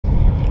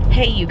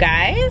Hey you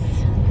guys,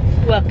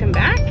 welcome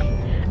back.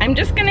 I'm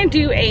just gonna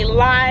do a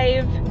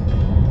live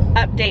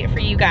update for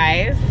you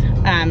guys.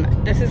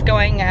 This is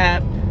going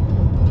up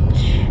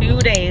 2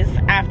 days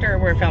after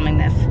we're filming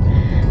this.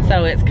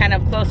 So it's kind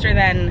of closer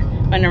than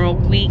a normal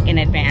week in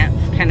advance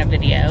kind of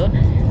video.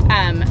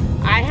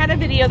 I had a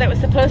video that was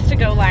supposed to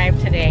go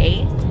live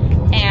today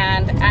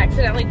and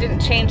accidentally didn't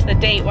change the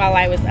date while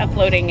I was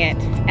uploading it,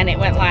 and it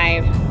went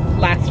live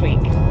last week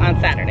on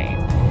Saturday.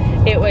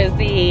 It was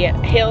the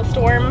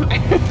hailstorm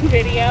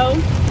video.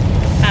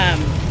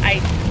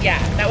 Yeah,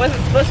 that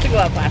wasn't supposed to go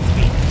up last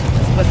week. It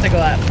was supposed to go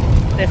up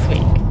this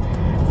week.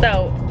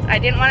 So I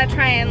didn't want to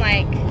try and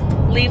like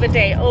leave a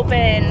day open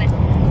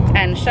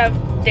and shove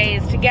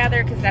days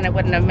together because then it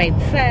wouldn't have made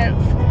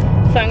sense.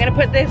 So I'm gonna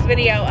put this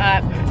video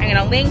up. I'm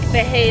gonna link the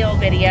hail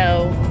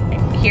video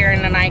here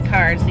in an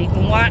iCard so you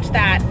can watch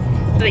that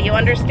so that you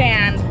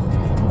understand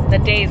the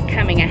days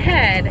coming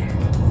ahead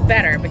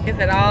better, because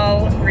it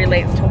all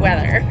relates to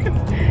weather.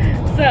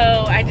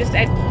 So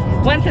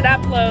once it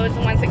uploads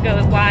and once it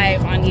goes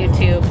live on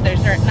YouTube,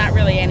 there's not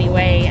really any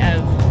way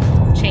of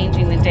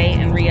changing the date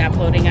and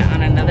re-uploading it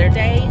on another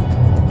day.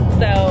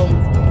 So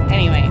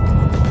anyway,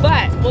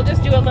 but we'll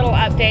just do a little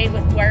update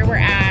with where we're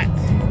at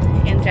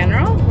in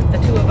general with the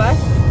two of us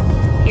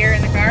here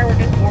in the car. We're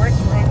just bored,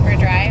 so we're going for a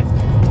drive.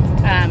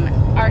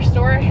 Our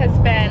store has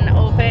been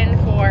open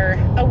for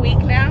a week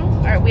now.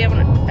 We have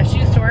a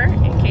shoe store,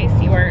 in case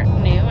you are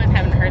new and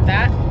haven't heard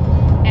that.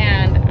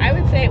 And I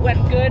would say it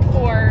went good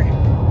for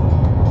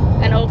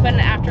an open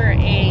after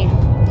a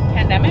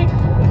pandemic.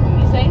 What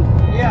can you say?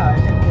 Yeah,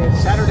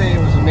 Saturday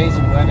it was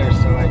amazing weather,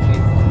 so I think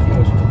it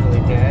was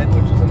really dead,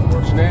 which is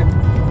unfortunate.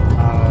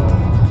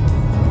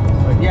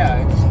 But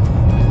yeah,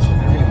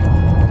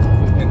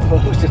 we've been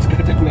closed. It's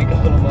good to make a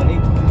little money,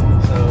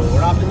 so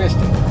we're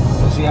optimistic.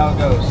 We'll see how it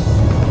goes,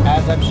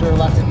 as I'm sure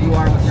lots of you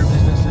are with your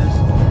businesses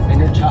and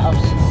your jobs.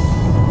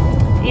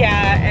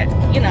 Yeah,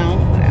 you know,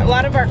 a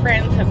lot of our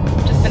friends have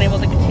just been able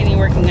to continue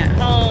working at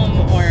home,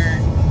 or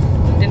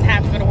didn't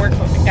have to go to work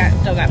but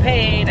still got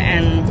paid.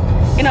 And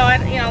you know,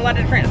 a lot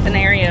of different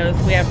scenarios.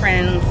 We have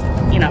friends,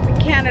 you know, in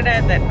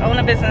Canada that own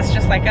a business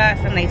just like us,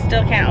 and they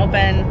still can't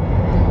open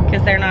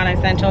because they're not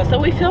essential. So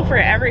we feel for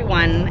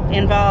everyone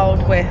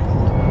involved with,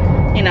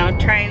 you know,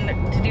 trying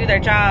to do their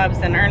jobs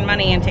and earn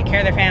money and take care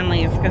of their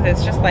families, because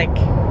it's just like,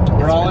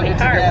 we're all in it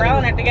together. We're all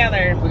in it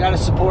together. We got to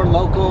support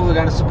local. We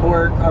got to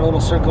support our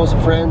little circles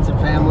of friends and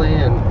family,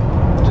 and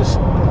just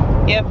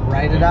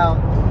ride it out.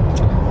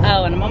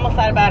 Oh, and I'm almost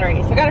out of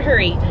battery, so I gotta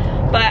hurry.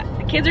 But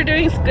the kids are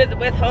doing good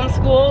with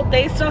homeschool.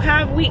 They still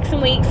have weeks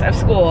and weeks of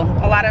school.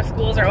 A lot of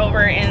schools are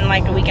over in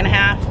like a week and a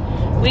half.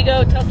 We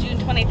go till June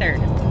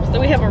 23rd. So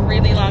we have a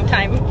really long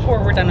time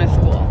before we're done with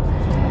school.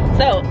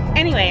 So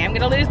anyway, I'm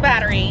gonna lose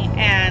battery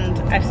and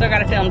I've still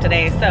gotta film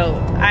today. So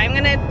I'm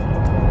gonna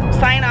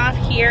sign off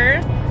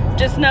here.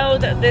 Just know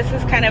that this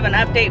is kind of an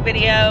update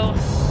video.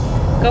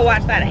 Go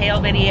watch that hail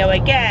video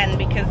again,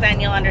 because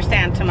then you'll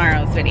understand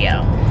tomorrow's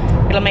video.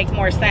 It'll make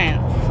more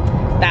sense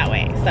that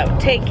way. So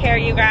take care,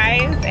 you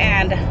guys,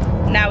 and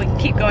now we can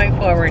keep going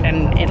forward,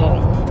 and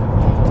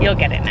you'll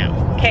get it now.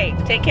 Okay,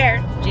 take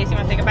care. Jason, you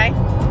want to say goodbye?